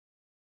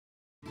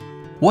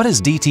What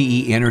is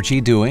DTE Energy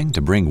doing to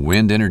bring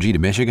wind energy to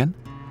Michigan?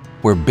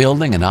 We're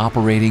building and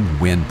operating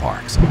wind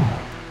parks.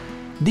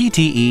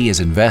 DTE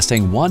is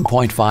investing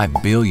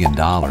 $1.5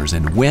 billion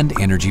in wind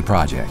energy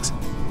projects.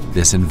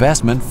 This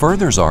investment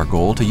furthers our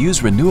goal to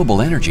use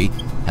renewable energy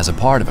as a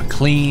part of a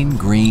clean,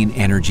 green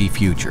energy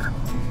future.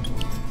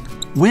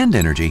 Wind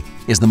energy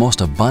is the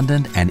most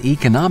abundant and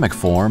economic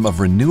form of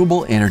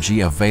renewable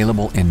energy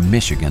available in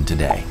Michigan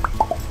today.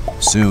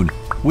 Soon,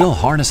 we'll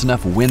harness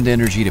enough wind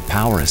energy to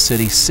power a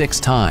city 6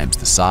 times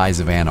the size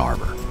of Ann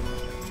Arbor.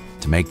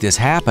 To make this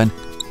happen,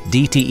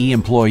 DTE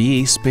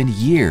employees spend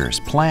years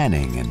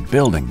planning and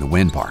building the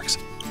wind parks.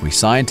 We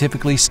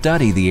scientifically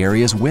study the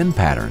area's wind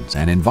patterns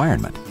and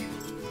environment.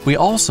 We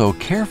also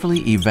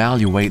carefully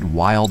evaluate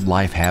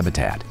wildlife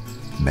habitat,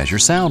 measure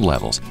sound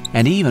levels,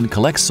 and even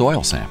collect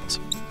soil samples.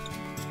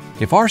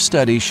 If our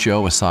studies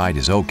show a site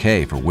is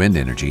okay for wind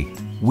energy,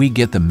 we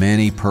get the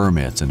many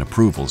permits and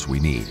approvals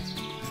we need.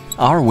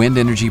 Our wind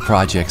energy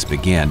projects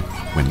begin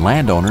when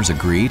landowners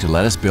agree to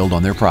let us build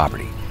on their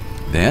property.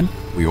 Then,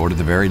 we order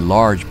the very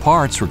large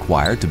parts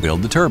required to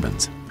build the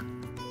turbines.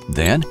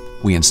 Then,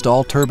 we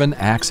install turbine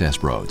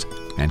access roads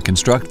and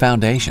construct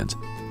foundations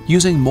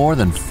using more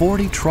than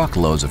 40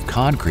 truckloads of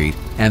concrete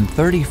and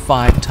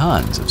 35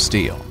 tons of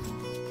steel.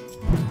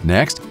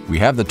 Next, we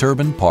have the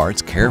turbine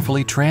parts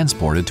carefully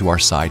transported to our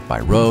site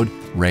by road,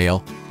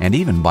 rail, and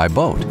even by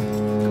boat.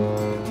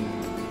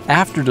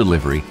 After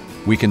delivery,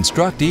 we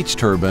construct each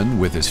turbine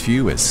with as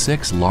few as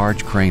 6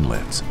 large crane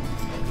lifts.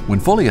 When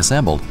fully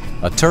assembled,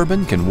 a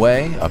turbine can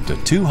weigh up to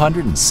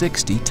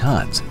 260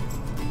 tons.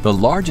 The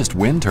largest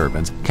wind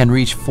turbines can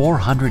reach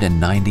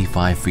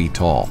 495 feet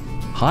tall,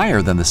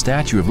 higher than the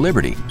Statue of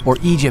Liberty or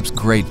Egypt's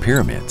Great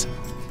Pyramids.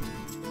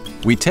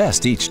 We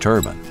test each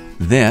turbine,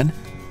 then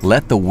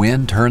let the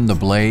wind turn the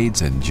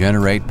blades and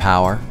generate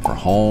power for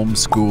homes,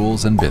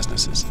 schools, and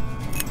businesses.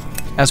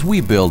 As we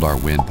build our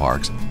wind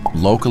parks,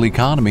 local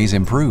economies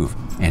improve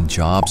and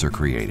jobs are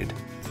created.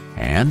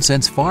 And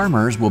since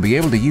farmers will be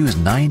able to use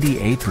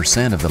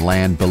 98% of the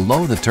land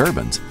below the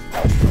turbines,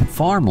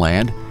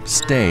 farmland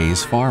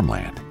stays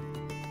farmland.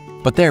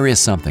 But there is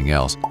something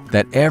else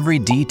that every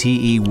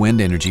DTE wind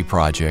energy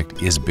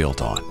project is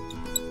built on: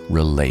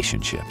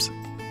 relationships.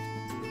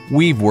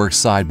 We've worked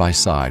side by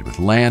side with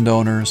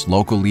landowners,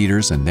 local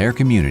leaders, and their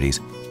communities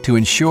to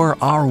ensure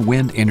our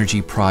wind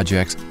energy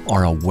projects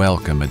are a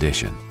welcome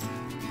addition.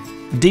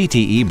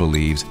 DTE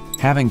believes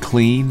having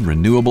clean,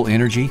 renewable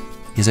energy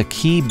is a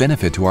key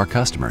benefit to our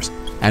customers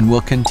and will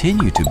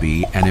continue to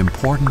be an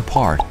important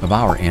part of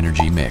our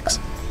energy mix.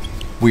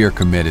 We are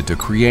committed to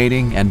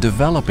creating and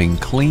developing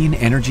clean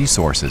energy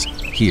sources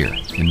here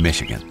in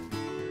Michigan.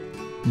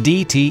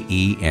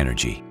 DTE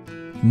Energy.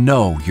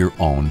 Know your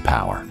own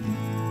power.